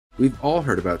We've all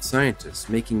heard about scientists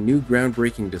making new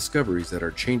groundbreaking discoveries that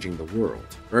are changing the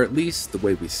world, or at least the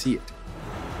way we see it.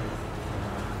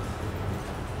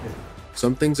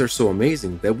 Some things are so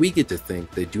amazing that we get to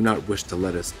think they do not wish to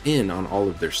let us in on all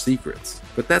of their secrets.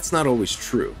 But that's not always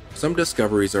true. Some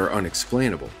discoveries are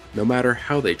unexplainable, no matter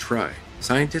how they try.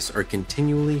 Scientists are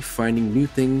continually finding new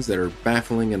things that are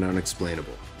baffling and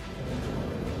unexplainable.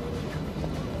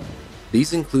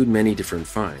 These include many different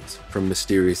finds, from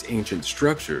mysterious ancient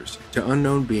structures to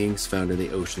unknown beings found in the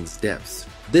ocean's depths.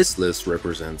 This list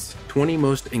represents 20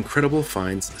 most incredible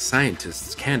finds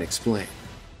scientists can't explain.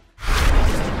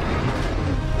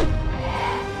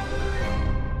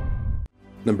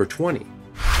 Number 20.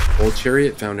 Old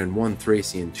chariot found in one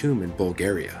Thracian tomb in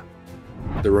Bulgaria.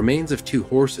 The remains of 2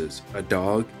 horses, a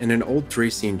dog, and an old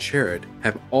Thracian chariot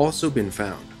have also been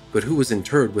found, but who was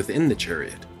interred within the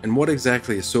chariot? And what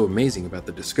exactly is so amazing about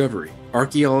the discovery?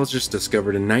 Archaeologists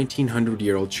discovered a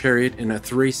 1900-year-old chariot in a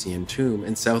Thracian tomb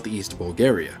in southeast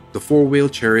Bulgaria. The 4-wheel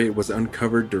chariot was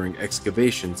uncovered during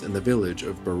excavations in the village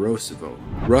of Borosovo,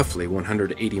 roughly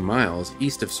 180 miles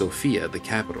east of Sofia, the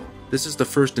capital. This is the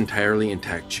first entirely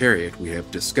intact chariot we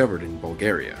have discovered in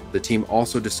Bulgaria. The team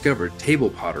also discovered table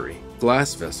pottery,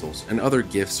 glass vessels, and other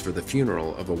gifts for the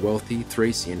funeral of a wealthy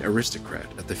Thracian aristocrat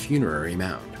at the funerary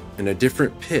mound. In a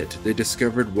different pit, they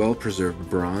discovered well-preserved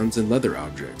bronze and leather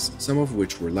objects, some of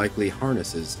which were likely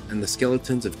harnesses and the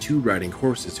skeletons of 2 riding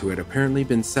horses who had apparently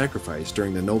been sacrificed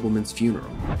during the nobleman's funeral.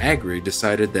 Agri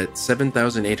decided that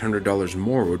 $7,800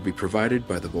 more would be provided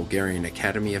by the Bulgarian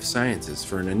Academy of Sciences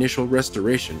for an initial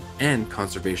restoration and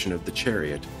conservation of the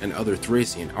chariot and other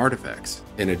Thracian artifacts,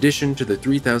 in addition to the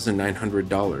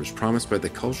 $3,900 promised by the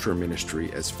Culture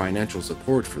Ministry as financial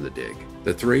support for the dig.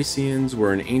 The Thracians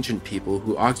were an ancient people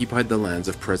who occupied the lands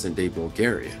of present-day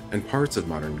Bulgaria and parts of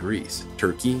modern Greece,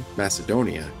 Turkey,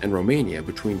 Macedonia, and Romania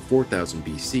between 4000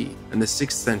 BC and the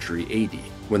 6th century AD,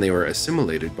 when they were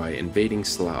assimilated by invading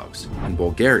Slavs. In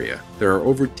Bulgaria, there are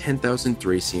over 10,000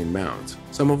 Thracian mounds,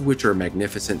 some of which are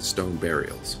magnificent stone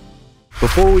burials.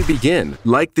 Before we begin,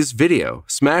 like this video,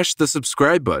 smash the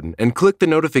subscribe button, and click the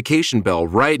notification bell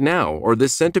right now, or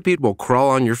this centipede will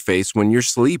crawl on your face when you're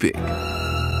sleeping.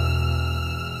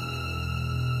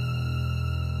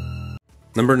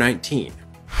 Number 19.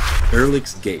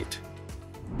 Ehrlich's Gate.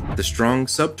 The strong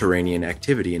subterranean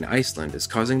activity in Iceland is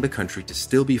causing the country to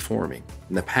still be forming.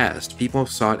 In the past, people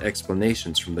sought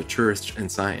explanations from the church and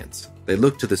science. They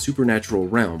looked to the supernatural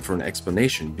realm for an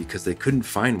explanation because they couldn't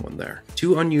find one there.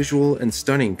 2 unusual and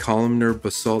stunning columnar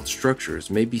basalt structures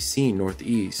may be seen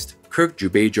northeast,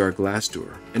 Kirkjubejar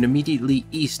Glastur, and immediately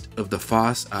east of the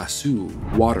Foss Asu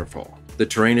waterfall. The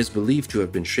terrain is believed to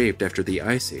have been shaped after the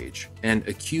Ice Age, and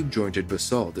a cube-jointed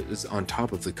basalt is on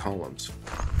top of the columns.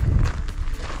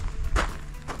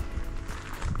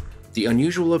 The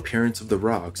unusual appearance of the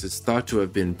rocks is thought to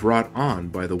have been brought on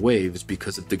by the waves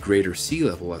because of the greater sea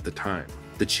level at the time.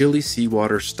 The chilly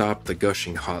seawater stopped the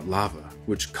gushing hot lava,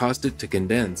 which caused it to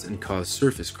condense and cause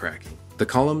surface cracking. The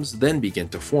columns then begin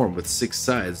to form with 6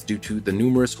 sides due to the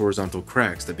numerous horizontal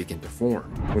cracks that begin to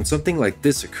form. When something like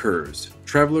this occurs,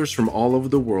 travelers from all over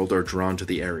the world are drawn to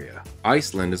the area.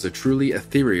 Iceland is a truly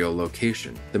ethereal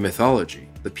location. The mythology,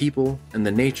 the people, and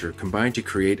the nature combine to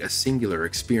create a singular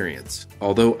experience.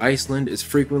 Although Iceland is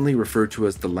frequently referred to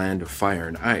as the land of fire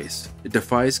and ice, it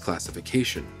defies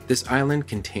classification. This island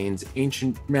contains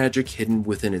ancient magic hidden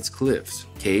within its cliffs,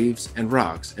 caves, and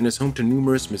rocks, and is home to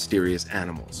numerous mysterious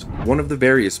animals. One of the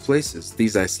various places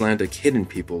these Icelandic hidden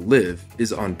people live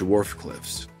is on dwarf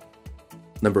cliffs.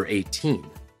 Number 18.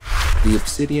 The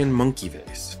Obsidian Monkey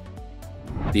Vase.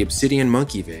 The Obsidian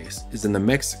Monkey Vase is in the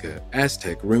Mexica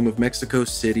Aztec Room of Mexico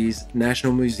City's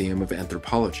National Museum of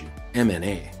Anthropology,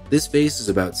 MNA. This vase is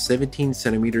about 17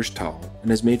 centimeters tall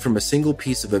and is made from a single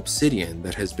piece of obsidian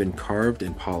that has been carved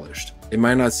and polished. It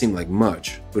might not seem like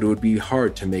much, but it would be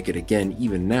hard to make it again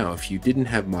even now if you didn't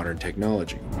have modern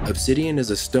technology. Obsidian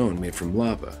is a stone made from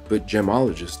lava, but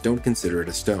gemologists don't consider it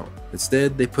a stone.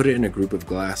 Instead, they put it in a group of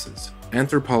glasses.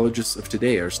 Anthropologists of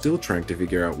today are still trying to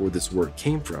figure out where this work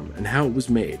came from and how it was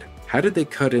made. How did they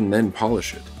cut and then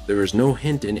polish it? There is no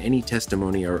hint in any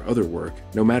testimony or other work,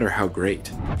 no matter how great.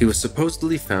 It was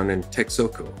supposedly found in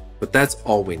Texcoco, but that's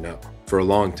all we know. For a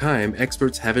long time,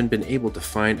 experts haven't been able to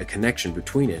find a connection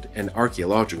between it and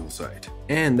archaeological site,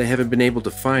 and they haven't been able to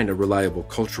find a reliable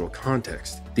cultural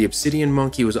context. The obsidian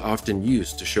monkey was often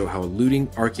used to show how looting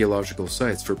archaeological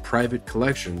sites for private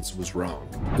collections was wrong.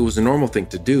 It was a normal thing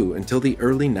to do until the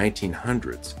early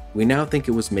 1900s. We now think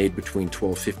it was made between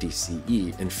 1250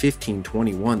 CE and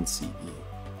 1521 CE.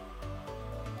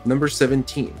 Number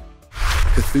 17.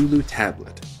 Cthulhu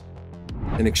Tablet.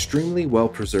 An extremely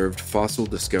well-preserved fossil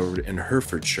discovered in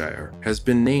Herefordshire has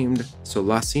been named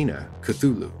Solasina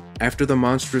Cthulhu, after the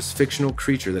monstrous fictional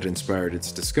creature that inspired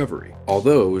its discovery.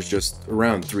 Although it was just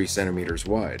around 3 centimeters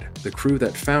wide, the crew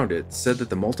that found it said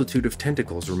that the multitude of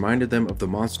tentacles reminded them of the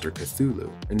monster Cthulhu,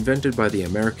 invented by the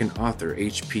American author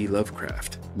H.P.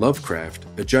 Lovecraft. Lovecraft,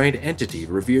 a giant entity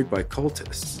revered by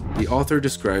cultists. The author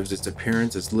describes its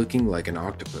appearance as looking like an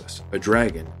octopus, a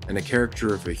dragon, and a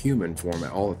character of a human form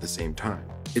all at the same time.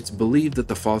 It's believed that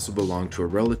the fossil belonged to a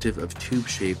relative of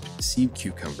tube-shaped sea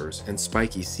cucumbers and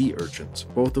spiky sea urchins,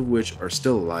 both of which are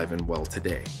still alive and well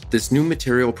today. This new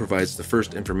material provides the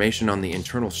first information on the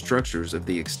internal structures of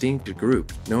the extinct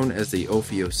group known as the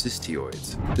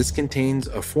Ophiocystioids. This contains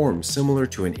a form similar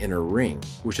to an inner ring,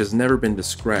 which has never been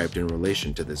described in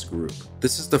relation to this group.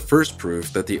 This is the first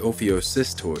proof that the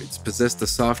Ophiocystoids possess the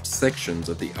soft sections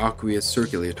of the aqueous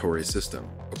circulatory system.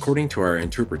 According to our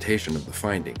interpretation of the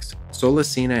findings,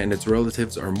 Solasina and its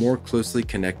relatives are more closely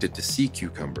connected to sea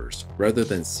cucumbers rather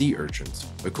than sea urchins,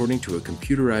 according to a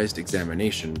computerized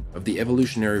examination of the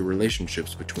evolutionary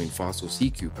relationships between fossil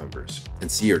sea cucumbers and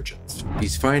sea urchins.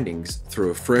 These findings throw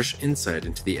a fresh insight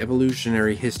into the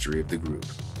evolutionary history of the group.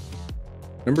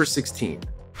 Number 16.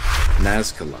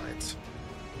 Nazca lines.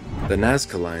 The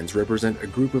Nazca lines represent a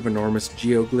group of enormous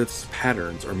geoglyphs,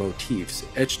 patterns, or motifs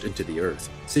etched into the earth,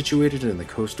 situated in the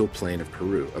coastal plain of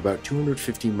Peru, about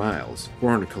 250 miles,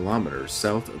 400 kilometers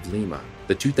south of Lima.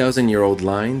 The 2,000-year-old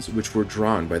lines, which were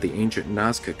drawn by the ancient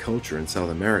Nazca culture in South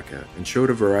America and showed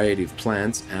a variety of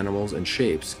plants, animals, and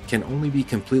shapes, can only be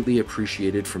completely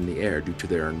appreciated from the air due to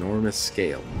their enormous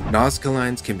scale. Nazca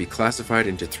lines can be classified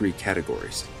into 3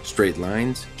 categories: straight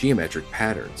lines, geometric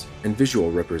patterns, and visual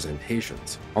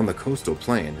representations. On the coastal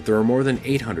plain, there are more than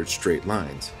 800 straight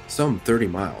lines, some 30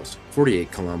 miles,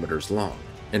 48 kilometers long.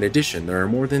 In addition, there are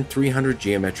more than 300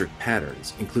 geometric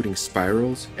patterns, including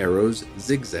spirals, arrows,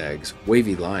 zigzags,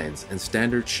 wavy lines, and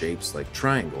standard shapes like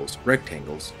triangles,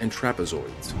 rectangles, and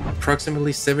trapezoids.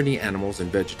 Approximately 70 animals and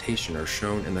vegetation are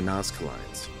shown in the Nazca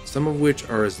lines, some of which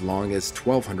are as long as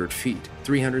 1,200 feet,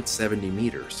 370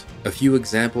 meters. A few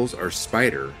examples are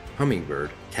spider, hummingbird,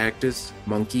 cactus,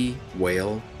 monkey,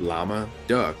 whale, llama,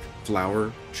 duck,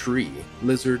 flower, tree,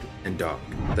 lizard, and dog.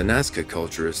 The Nazca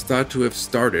culture is thought to have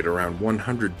started around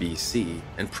 100 BC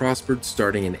and prospered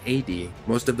starting in AD.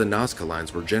 Most of the Nazca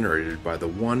lines were generated by the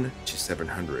 1 to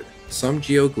 700. Some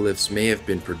geoglyphs may have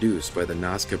been produced by the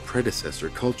Nazca predecessor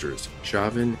cultures,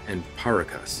 Chavín and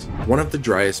Paracas. One of the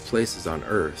driest places on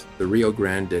Earth, the Rio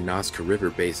Grande de Nazca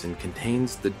River Basin,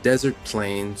 contains the desert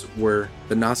plains where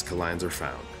the Nazca lines are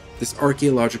found. This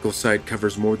archaeological site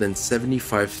covers more than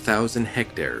 75,000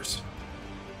 hectares.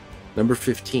 Number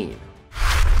 15.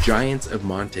 Giants of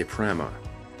Monte Prama.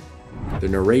 The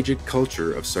Nuragic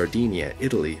culture of Sardinia,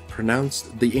 Italy,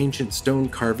 pronounced the ancient stone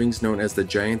carvings known as the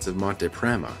Giants of Monte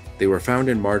Prama. They were found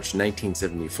in March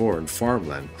 1974 in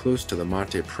farmland close to the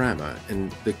Monte Prama in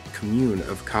the commune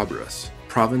of Cabras,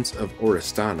 province of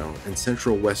Oristano in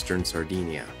central western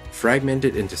Sardinia,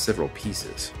 fragmented into several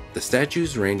pieces. The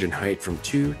statues range in height from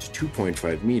 2 to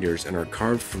 2.5 meters and are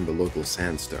carved from the local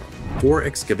sandstone. 4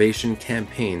 excavation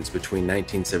campaigns between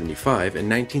 1975 and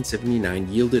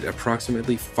 1979 yielded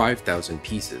approximately 5,000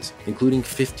 pieces, including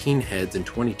 15 heads and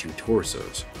 22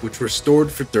 torsos, which were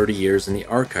stored for 30 years in the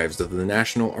archives of the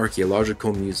National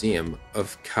Archaeological Museum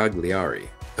of Cagliari.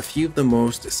 A few of the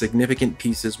most significant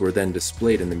pieces were then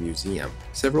displayed in the museum.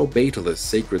 Several Baetilus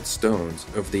sacred stones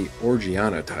of the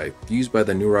Orgiana type used by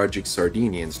the Nuragic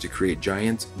Sardinians to create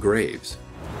giants' graves,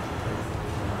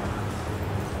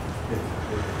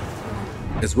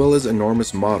 as well as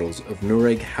enormous models of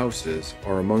Nurag houses,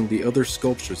 are among the other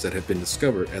sculptures that have been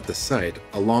discovered at the site,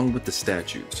 along with the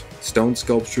statues. Stone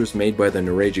sculptures made by the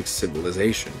Nuragic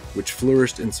civilization, which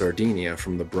flourished in Sardinia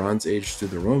from the Bronze Age to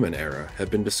the Roman era, have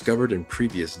been discovered in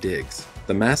previous digs.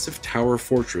 The massive tower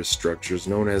fortress structures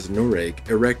known as Nurag,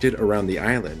 erected around the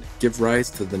island, give rise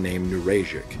to the name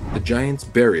Nuragic. The giants'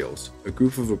 burials, a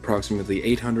group of approximately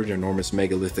 800 enormous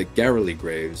megalithic garruli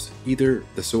graves, either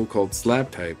the so-called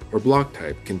slab type or block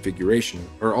type configuration,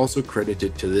 are also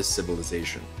credited to this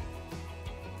civilization.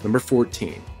 Number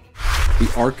 14.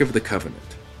 The Ark of the Covenant.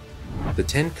 The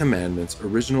 10 Commandments'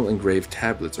 original engraved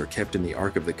tablets are kept in the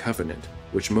Ark of the Covenant,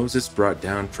 which Moses brought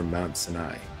down from Mount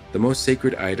Sinai. The most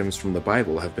sacred items from the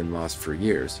Bible have been lost for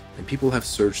years, and people have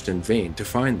searched in vain to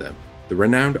find them. The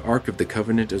renowned Ark of the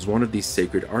Covenant is one of these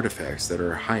sacred artifacts that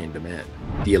are high in demand.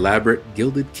 The elaborate,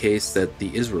 gilded case that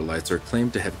the Israelites are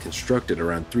claimed to have constructed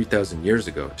around 3,000 years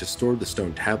ago to store the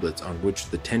stone tablets on which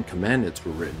the 10 Commandments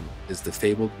were written is the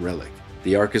fabled relic.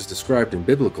 The ark is described in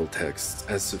biblical texts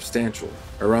as substantial,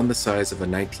 around the size of a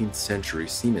 19th century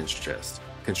seaman's chest,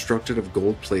 constructed of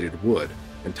gold-plated wood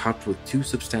and topped with two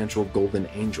substantial golden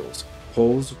angels.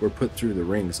 Poles were put through the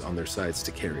rings on their sides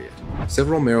to carry it.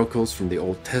 Several miracles from the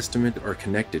Old Testament are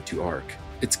connected to ark.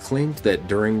 It's claimed that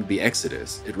during the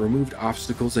Exodus, it removed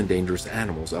obstacles and dangerous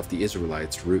animals off the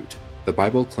Israelites' route. The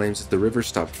Bible claims that the river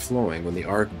stopped flowing when the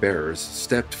ark bearers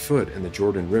stepped foot in the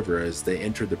Jordan River as they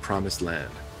entered the Promised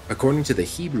Land. According to the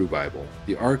Hebrew Bible,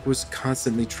 the ark was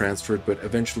constantly transferred but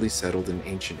eventually settled in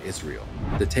ancient Israel.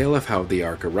 The tale of how the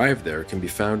ark arrived there can be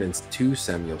found in 2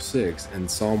 Samuel 6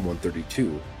 and Psalm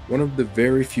 132, one of the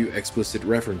very few explicit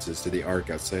references to the ark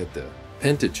outside the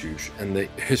Pentateuch and the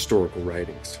historical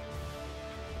writings.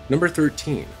 Number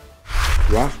 13.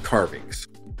 Rock carvings.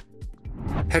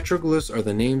 Petroglyphs are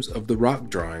the names of the rock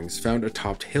drawings found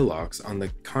atop hillocks on the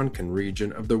Konkan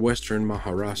region of the western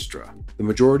Maharashtra. The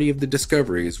majority of the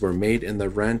discoveries were made in the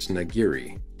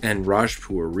Rantnagiri and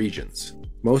Rajpur regions.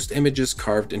 Most images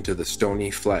carved into the stony,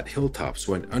 flat hilltops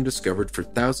went undiscovered for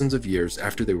thousands of years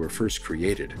after they were first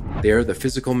created. They are the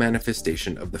physical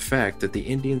manifestation of the fact that the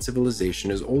Indian civilization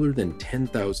is older than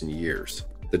 10,000 years.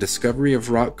 The discovery of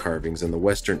rock carvings in the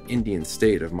western Indian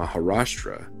state of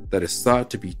Maharashtra that is thought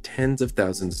to be tens of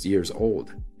thousands of years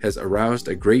old has aroused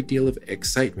a great deal of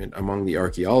excitement among the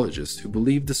archaeologists who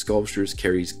believe the sculptures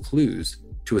carries clues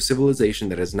to a civilization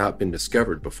that has not been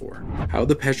discovered before. How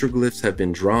the petroglyphs have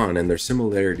been drawn and their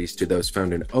similarities to those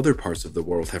found in other parts of the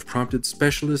world have prompted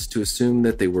specialists to assume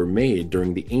that they were made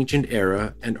during the ancient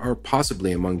era and are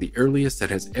possibly among the earliest that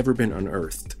has ever been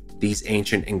unearthed. These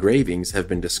ancient engravings have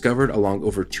been discovered along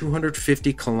over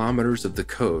 250 kilometers of the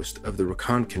coast of the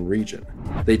Konkan region.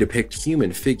 They depict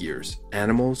human figures,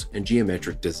 animals, and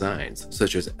geometric designs,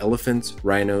 such as elephants,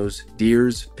 rhinos,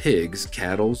 deers, pigs,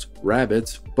 cattle,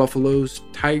 rabbits, buffaloes,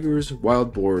 tigers,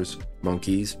 wild boars,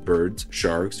 monkeys, birds,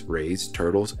 sharks, rays,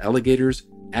 turtles, alligators,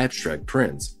 abstract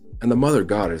prints, and the mother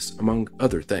goddess, among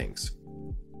other things.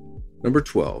 Number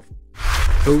 12.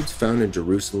 Toads found in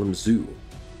Jerusalem Zoo.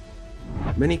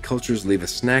 Many cultures leave a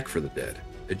snack for the dead.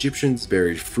 Egyptians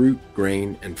buried fruit,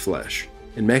 grain, and flesh.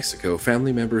 In Mexico,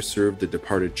 family members served the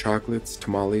departed chocolates,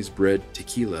 tamales, bread,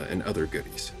 tequila, and other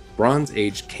goodies.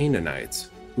 Bronze-Age Canaanites,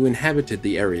 who inhabited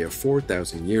the area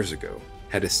 4,000 years ago,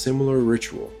 had a similar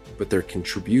ritual, but their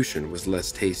contribution was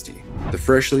less tasty. The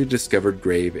freshly discovered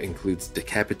grave includes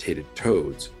decapitated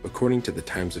toads, according to the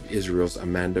Times of Israel's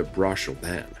Amanda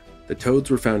Broschel-Dan. The toads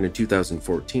were found in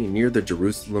 2014 near the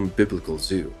Jerusalem Biblical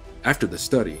Zoo. After the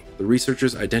study, the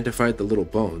researchers identified the little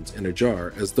bones in a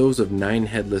jar as those of 9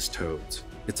 headless toads.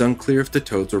 It's unclear if the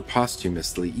toads were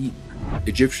posthumously eaten.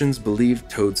 Egyptians believed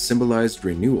toads symbolized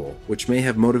renewal, which may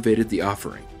have motivated the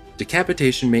offering.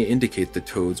 Decapitation may indicate the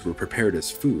toads were prepared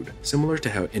as food, similar to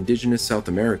how indigenous South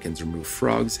Americans remove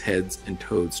frogs' heads and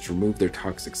toads to remove their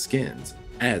toxic skins,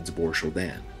 adds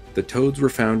Borshel-Dan. The toads were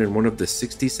found in one of the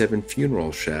 67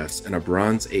 funeral shafts in a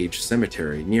Bronze Age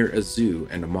cemetery near a zoo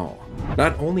and a mall.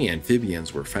 Not only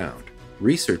amphibians were found,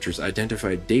 researchers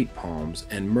identified date palms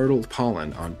and myrtle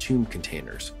pollen on tomb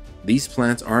containers. These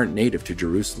plants aren't native to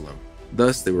Jerusalem,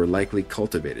 thus they were likely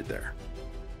cultivated there.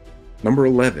 Number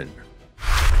 11.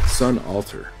 Sun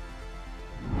Altar.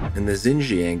 In the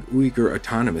Xinjiang Uyghur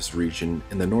Autonomous Region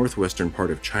in the northwestern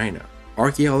part of China,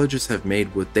 archaeologists have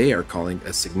made what they are calling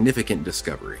a significant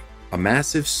discovery: a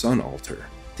massive sun altar.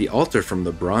 The altar from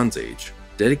the Bronze Age,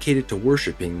 dedicated to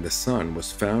worshipping the sun,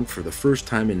 was found for the first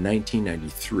time in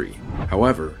 1993.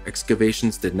 However,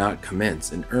 excavations did not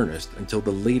commence in earnest until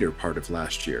the later part of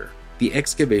last year. The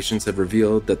excavations have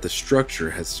revealed that the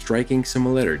structure has striking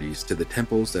similarities to the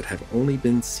temples that have only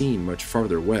been seen much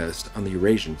farther west on the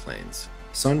Eurasian plains.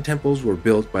 Sun temples were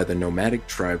built by the nomadic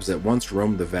tribes that once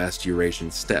roamed the vast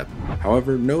Eurasian steppe.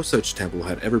 However, no such temple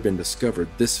had ever been discovered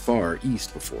this far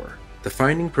east before. The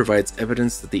finding provides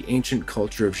evidence that the ancient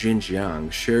culture of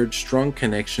Xinjiang shared strong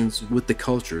connections with the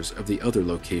cultures of the other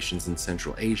locations in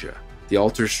Central Asia. The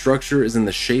altar's structure is in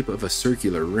the shape of a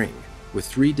circular ring, with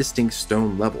 3 distinct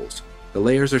stone levels. The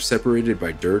layers are separated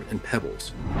by dirt and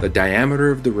pebbles. The diameter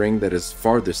of the ring that is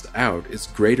farthest out is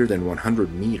greater than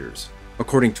 100 meters.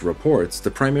 According to reports,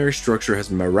 the primary structure has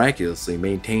miraculously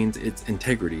maintained its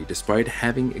integrity despite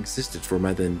having existed for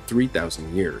more than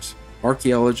 3,000 years.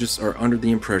 Archaeologists are under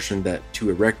the impression that to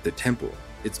erect the temple,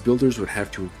 its builders would have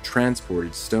to have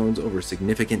transported stones over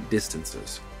significant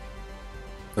distances.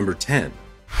 Number 10.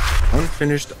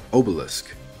 Unfinished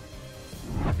obelisk.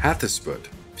 Hatshepsut,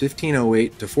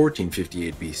 1508 to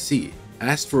 1458 BC,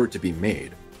 asked for it to be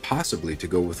made, possibly to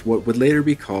go with what would later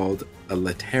be called a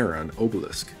Lateran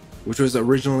obelisk, which was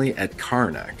originally at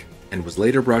Karnak and was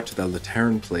later brought to the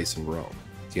Lateran place in Rome.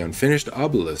 The unfinished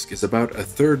obelisk is about a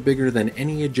third bigger than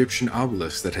any Egyptian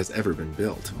obelisk that has ever been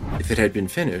built. If it had been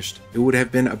finished, it would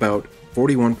have been about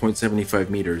 41.75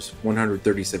 meters,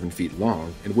 137 feet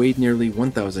long, and weighed nearly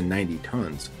 1,090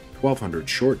 tons, 1,200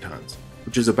 short tons,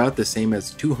 which is about the same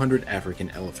as 200 African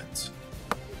elephants.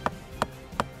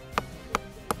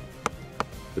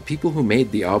 The people who made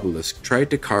the obelisk tried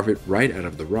to carve it right out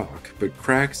of the rock, but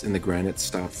cracks in the granite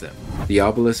stopped them. The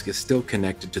obelisk is still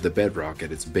connected to the bedrock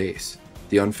at its base.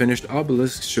 The unfinished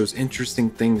obelisk shows interesting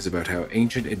things about how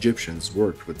ancient Egyptians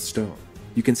worked with stone.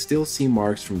 You can still see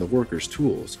marks from the workers'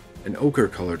 tools, and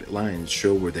ochre-colored lines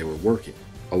show where they were working.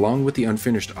 Along with the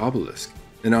unfinished obelisk,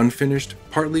 an unfinished,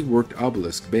 partly worked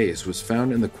obelisk base was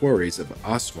found in the quarries of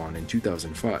Aswan in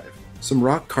 2005. Some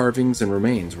rock carvings and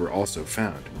remains were also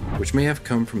found, which may have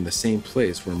come from the same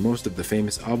place where most of the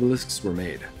famous obelisks were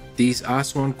made. These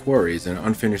Aswan quarries and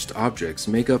unfinished objects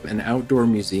make up an outdoor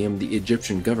museum the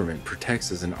Egyptian government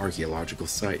protects as an archaeological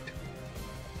site.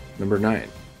 Number 9.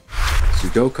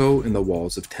 Sudoku in the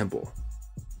walls of temple.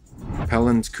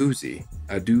 Palankuzi,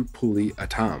 Adu Puli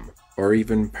Atam, or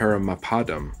even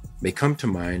Paramapadam may come to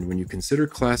mind when you consider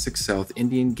classic South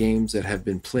Indian games that have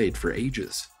been played for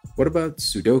ages. What about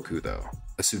Sudoku though?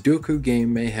 A Sudoku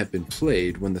game may have been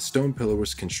played when the stone pillar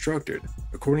was constructed,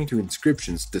 according to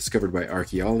inscriptions discovered by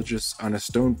archaeologists on a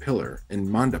stone pillar in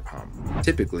Mandapam.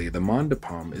 Typically, the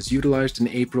Mandapam is utilized in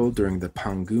April during the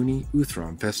Panguni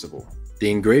Uthram festival.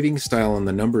 The engraving style on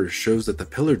the numbers shows that the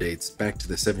pillar dates back to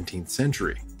the 17th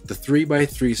century. The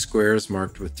 3x3 squares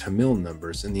marked with Tamil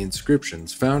numbers in the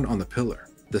inscriptions found on the pillar.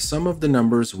 The sum of the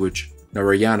numbers which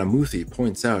Narayana Murthy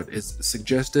points out is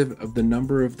suggestive of the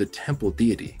number of the temple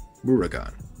deity,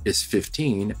 Murugan, is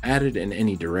 15 added in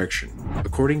any direction.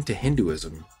 According to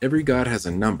Hinduism, every god has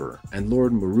a number, and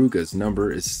Lord Muruga's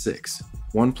number is 6.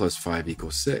 1 plus 5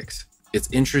 equals 6.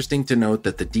 It's interesting to note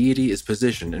that the deity is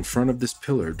positioned in front of this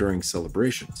pillar during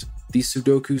celebrations. These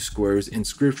Sudoku squares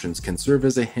inscriptions can serve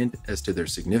as a hint as to their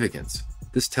significance.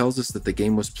 This tells us that the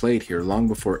game was played here long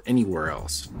before anywhere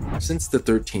else. Since the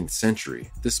 13th century,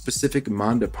 this specific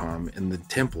mandapam in the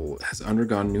temple has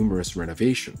undergone numerous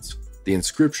renovations. The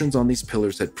inscriptions on these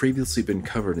pillars had previously been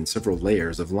covered in several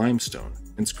layers of limestone.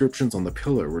 Inscriptions on the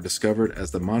pillar were discovered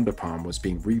as the mandapam was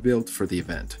being rebuilt for the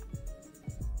event.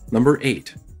 Number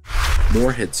 8.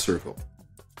 Moorhead Circle.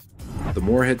 The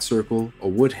Moorhead Circle, a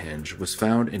wood henge, was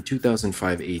found in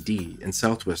 2005 AD in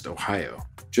southwest Ohio,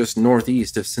 just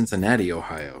northeast of Cincinnati,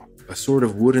 Ohio. A sort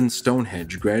of wooden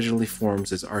Stonehenge gradually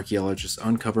forms as archaeologists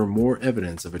uncover more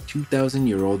evidence of a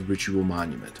 2,000-year-old ritual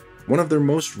monument. One of their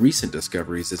most recent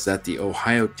discoveries is that the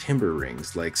Ohio timber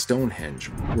rings, like Stonehenge,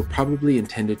 were probably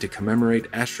intended to commemorate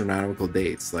astronomical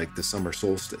dates like the summer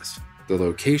solstice. The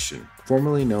location,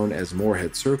 formerly known as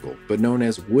Moorhead Circle, but known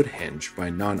as Woodhenge by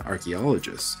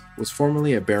non-archaeologists, was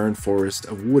formerly a barren forest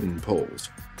of wooden poles.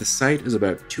 The site is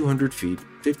about 200 feet,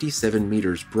 57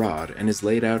 meters broad, and is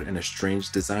laid out in a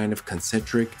strange design of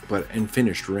concentric but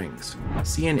unfinished rings.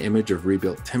 See an image of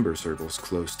rebuilt timber circles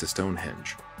close to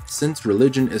Stonehenge. Since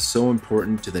religion is so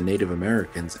important to the Native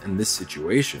Americans in this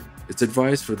situation, it's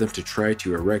advised for them to try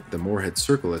to erect the Moorhead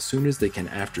Circle as soon as they can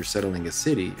after settling a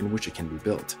city in which it can be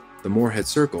built. The Moorhead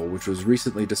Circle, which was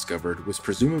recently discovered, was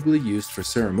presumably used for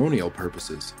ceremonial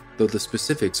purposes, though the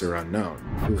specifics are unknown.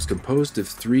 It was composed of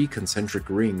 3 concentric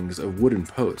rings of wooden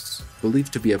posts,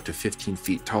 believed to be up to 15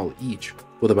 feet tall each,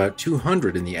 with about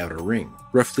 200 in the outer ring,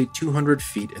 roughly 200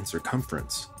 feet in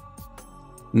circumference.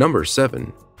 Number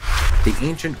 7. The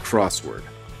Ancient Crossword.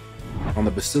 On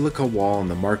the basilica wall in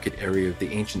the market area of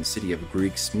the ancient city of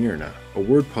Greek Smyrna, a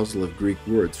word puzzle of Greek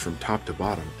words from top to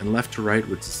bottom and left to right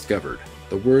was discovered.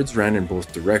 The words ran in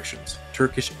both directions,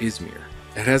 Turkish Izmir.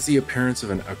 It has the appearance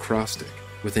of an acrostic.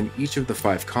 Within each of the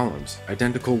 5 columns,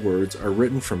 identical words are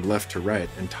written from left to right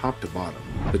and top to bottom.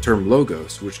 The term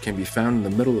logos, which can be found in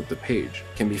the middle of the page,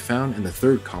 can be found in the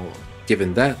 3rd column.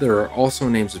 Given that there are also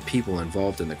names of people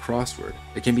involved in the crossword,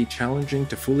 it can be challenging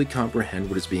to fully comprehend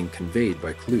what is being conveyed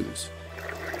by clues.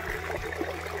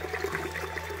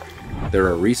 There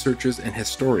are researchers and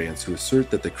historians who assert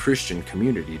that the Christian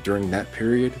community during that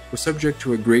period was subject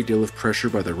to a great deal of pressure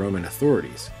by the Roman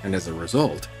authorities, and as a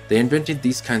result, they invented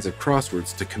these kinds of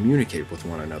crosswords to communicate with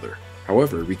one another.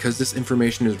 However, because this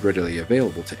information is readily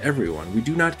available to everyone, we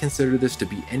do not consider this to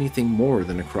be anything more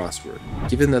than a crossword.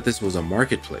 Given that this was a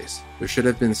marketplace, there should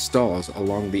have been stalls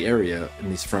along the area in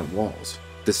these front walls.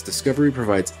 This discovery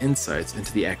provides insights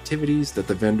into the activities that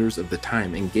the vendors of the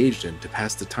time engaged in to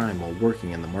pass the time while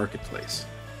working in the marketplace.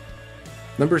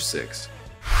 Number 6.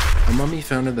 A mummy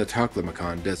found in the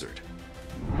Taklamakan Desert.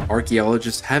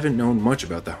 Archaeologists haven't known much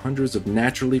about the hundreds of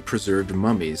naturally preserved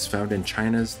mummies found in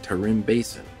China's Tarim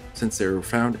Basin. since they were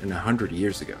found in 100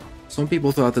 years ago. Some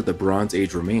people thought that the Bronze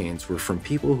Age remains were from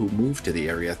people who moved to the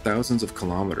area thousands of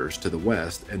kilometers to the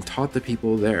west and taught the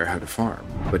people there how to farm.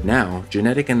 But now,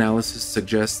 genetic analysis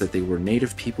suggests that they were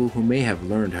native people who may have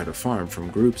learned how to farm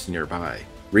from groups nearby.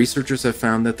 Researchers have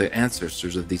found that the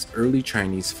ancestors of these early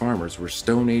Chinese farmers were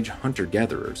Stone Age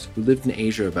hunter-gatherers who lived in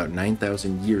Asia about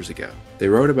 9,000 years ago. They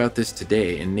wrote about this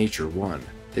today in Nature 1.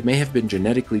 They may have been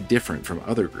genetically different from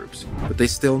other groups, but they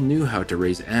still knew how to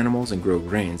raise animals and grow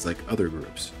grains like other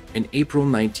groups. In April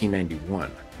 1991,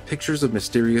 pictures of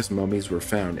mysterious mummies were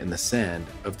found in the sand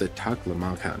of the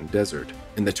Taklamakan Desert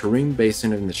in the Tarim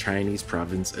Basin in the Chinese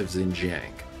province of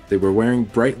Xinjiang. They were wearing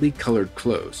brightly colored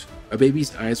clothes. A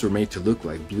baby's eyes were made to look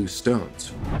like blue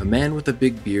stones. A man with a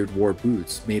big beard wore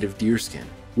boots made of deerskin.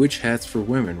 Witch hats for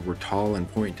women were tall and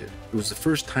pointed. It was the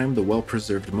first time the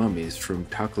well-preserved mummies from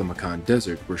Taklamakan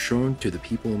Desert were shown to the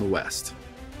people in the West.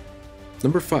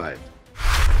 Number 5.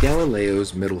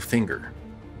 Galileo's middle finger.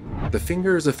 The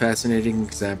finger is a fascinating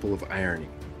example of irony.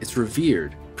 It's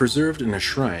revered, preserved in a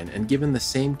shrine, and given the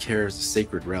same care as a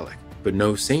sacred relic. But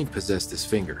no saint possessed this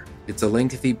finger. It's a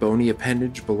lengthy bony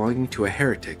appendage belonging to a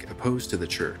heretic opposed to the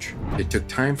church. It took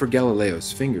time for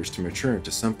Galileo's fingers to mature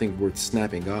into something worth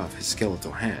snapping off his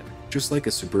skeletal hand, just like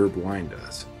a superb wine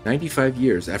does. 95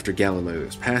 years after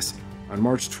Galileo's passing, on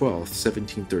March 12,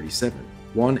 1737,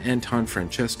 Juan Anton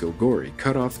Francesco Gori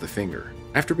cut off the finger.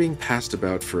 After being passed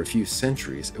about for a few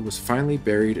centuries, it was finally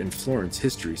buried in Florence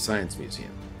History Science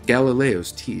Museum.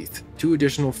 Galileo's teeth, 2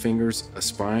 additional fingers, a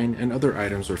spine, and other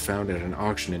items were found at an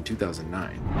auction in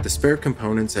 2009. The spare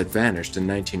components had vanished in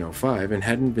 1905 and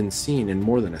hadn't been seen in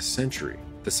more than a century.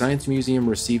 The Science Museum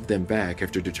received them back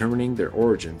after determining their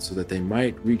origin so that they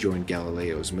might rejoin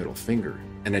Galileo's middle finger.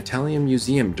 An Italian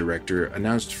museum director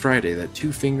announced Friday that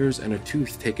 2 fingers and a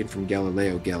tooth taken from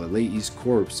Galileo Galilei's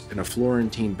corpse in a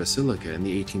Florentine basilica in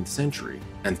the 18th century,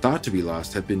 and thought to be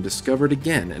lost, have been discovered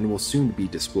again and will soon be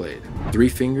displayed. 3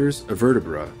 fingers, a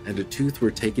vertebra, and a tooth were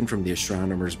taken from the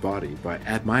astronomer's body by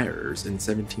admirers in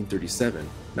 1737,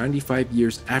 95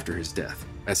 years after his death,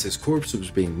 as his corpse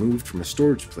was being moved from a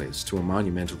storage place to a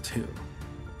monumental tomb.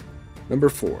 Number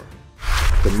 4.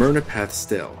 The Murnapath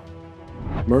Stele.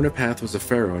 Murnapath was a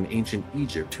pharaoh in ancient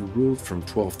Egypt who ruled from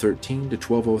 1213 to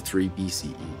 1203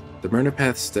 BCE. The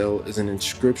Murnapath Stele is an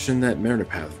inscription that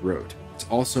Murnapath wrote. It's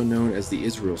also known as the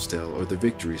Israel Stele or the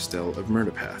Victory Stele of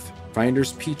Murnapath.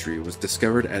 Finder's Petrie was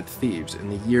discovered at Thebes in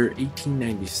the year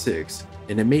 1896,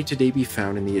 and it may today be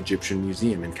found in the Egyptian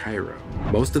Museum in Cairo.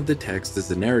 Most of the text is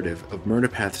the narrative of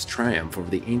Murnapath's triumph over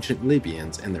the ancient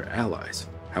Libyans and their allies.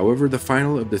 However, the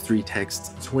final of the 3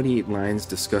 texts, 28 lines,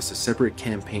 discuss a separate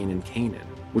campaign in Canaan,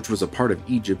 which was a part of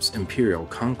Egypt's imperial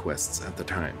conquests at the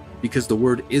time. Because the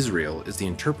word Israel is the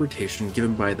interpretation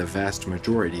given by the vast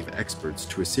majority of experts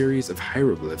to a series of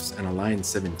hieroglyphs in a line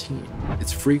 17,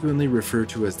 it's frequently referred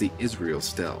to as the Israel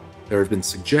Stele. There have been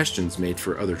suggestions made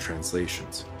for other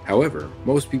translations. However,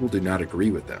 most people do not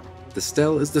agree with them. The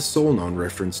stele is the sole known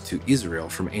reference to Israel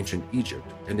from ancient Egypt,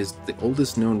 and is the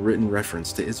oldest known written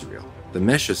reference to Israel. The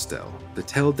Mesha stele, the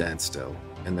Tel Dan stele,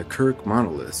 and the Kirk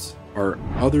monoliths are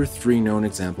other 3 known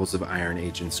examples of Iron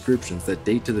Age inscriptions that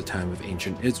date to the time of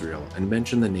ancient Israel and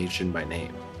mention the nation by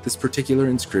name. This particular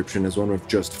inscription is one of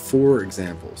just 4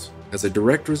 examples. As a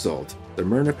direct result, the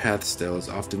Murnapath stele is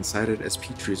often cited as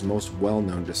Petrie's most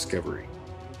well-known discovery.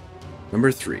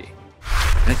 Number 3.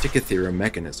 Antikythera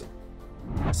mechanism.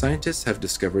 Scientists have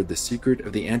discovered the secret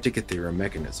of the Antikythera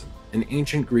mechanism, an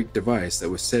ancient Greek device that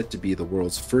was said to be the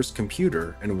world's first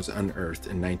computer and was unearthed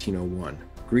in 1901.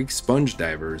 Greek sponge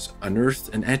divers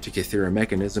unearthed an Antikythera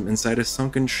mechanism inside a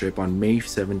sunken ship on May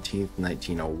 17,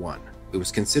 1901. It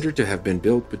was considered to have been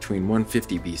built between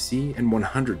 150 BC and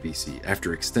 100 BC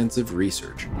after extensive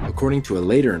research. According to a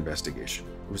later investigation,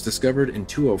 it was discovered in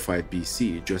 205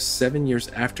 BC, just 7 years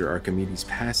after Archimedes'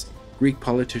 passing. Greek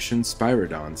politician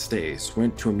Spyridon Stais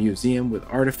went to a museum with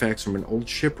artifacts from an old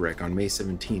shipwreck on May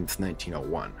 17,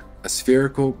 1901. A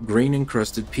spherical,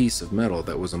 grain-encrusted piece of metal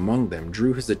that was among them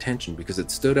drew his attention because it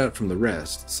stood out from the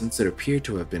rest, since it appeared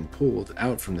to have been pulled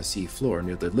out from the sea floor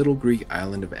near the little Greek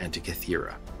island of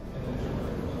Antikythera.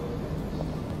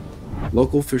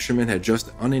 Local fishermen had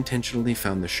just unintentionally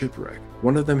found the shipwreck.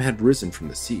 One of them had risen from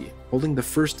the sea, holding the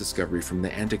first discovery from the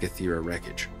Antikythera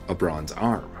wreckage, a bronze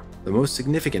arm. The most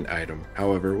significant item,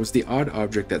 however, was the odd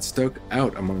object that stuck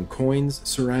out among coins,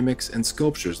 ceramics, and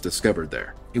sculptures discovered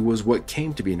there. It was what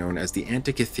came to be known as the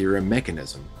Antikythera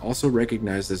mechanism, also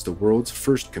recognized as the world's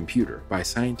first computer by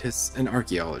scientists and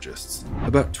archaeologists.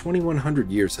 About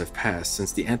 2100 years have passed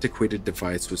since the antiquated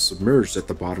device was submerged at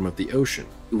the bottom of the ocean.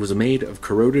 It was made of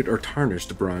corroded or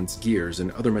tarnished bronze gears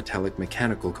and other metallic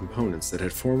mechanical components that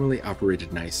had formerly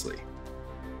operated nicely.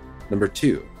 Number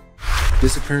 2.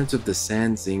 Disappearance of the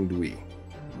Sanxingdui.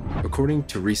 According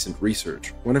to recent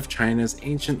research, one of China's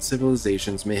ancient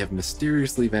civilizations may have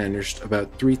mysteriously vanished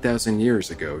about 3,000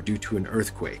 years ago due to an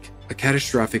earthquake. A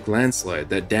catastrophic landslide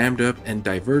that dammed up and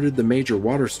diverted the major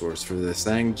water source for the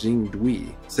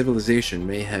Sanxingdui civilization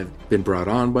may have been brought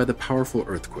on by the powerful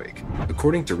earthquake.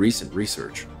 According to recent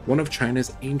research, one of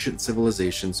China's ancient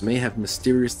civilizations may have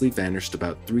mysteriously vanished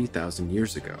about 3,000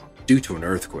 years ago due to an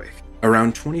earthquake.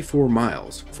 Around 24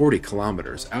 miles, 40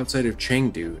 kilometers outside of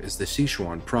Chengdu is the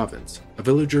Sichuan province. A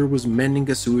villager was mending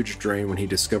a sewage drain when he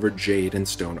discovered jade and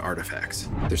stone artifacts.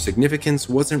 Their significance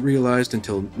wasn't realized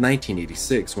until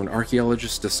 1986 when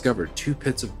archaeologists discovered 2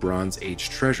 pits of Bronze Age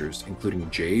treasures,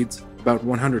 including jades, about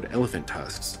 100 elephant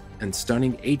tusks, and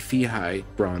stunning 8 feet high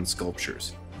bronze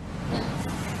sculptures.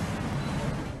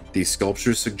 These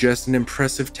sculptures suggest an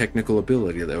impressive technical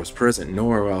ability that was present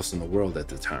nowhere else in the world at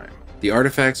the time. The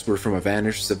artifacts were from a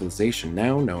vanished civilization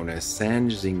now known as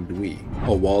Sanxingdui,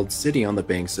 a walled city on the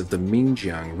banks of the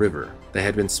Minjiang River. They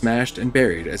had been smashed and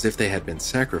buried as if they had been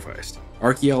sacrificed.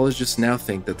 Archaeologists now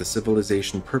think that the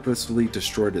civilization purposefully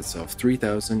destroyed itself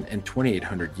 3,000 and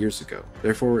 2,800 years ago.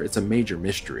 Therefore, it's a major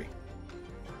mystery.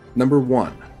 Number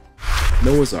 1.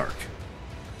 Noah's Ark.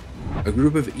 A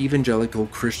group of evangelical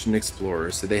Christian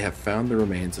explorers say they have found the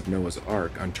remains of Noah's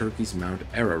Ark on Turkey's Mount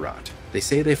Ararat. They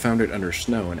say they found it under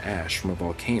snow and ash from a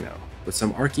volcano, but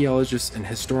some archaeologists and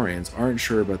historians aren't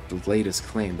sure about the latest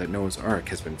claim that Noah's Ark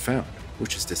has been found,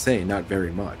 which is to say not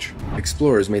very much.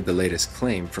 Explorers made the latest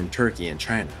claim from Turkey and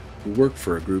China, who work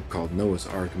for a group called Noah's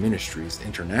Ark Ministries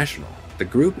International. The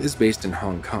group is based in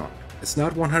Hong Kong. It's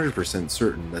not 100%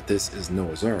 certain that this is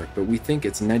Noah's Ark, but we think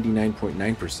it's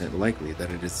 99.9% likely that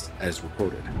it is as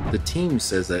reported. The team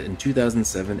says that in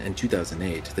 2007 and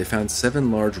 2008, they found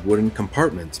 7 large wooden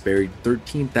compartments buried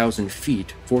 13,000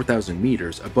 feet, 4,000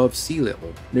 meters above sea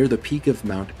level near the peak of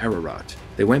Mount Ararat.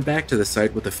 They went back to the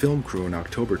site with a film crew in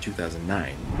October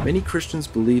 2009. Many Christians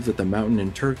believe that the mountain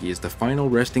in Turkey is the final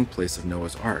resting place of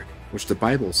Noah's Ark, which the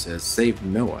Bible says saved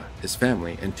Noah, his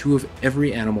family, and 2 of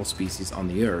every animal species on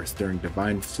the earth during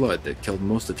divine flood that killed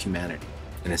most of humanity.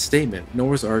 In a statement,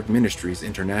 Noah's Ark Ministries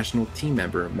International team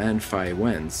member Man Fai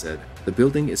Wen said, "The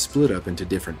building is split up into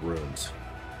different rooms."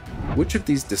 Which of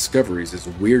these discoveries is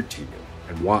weird to you,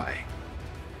 and why?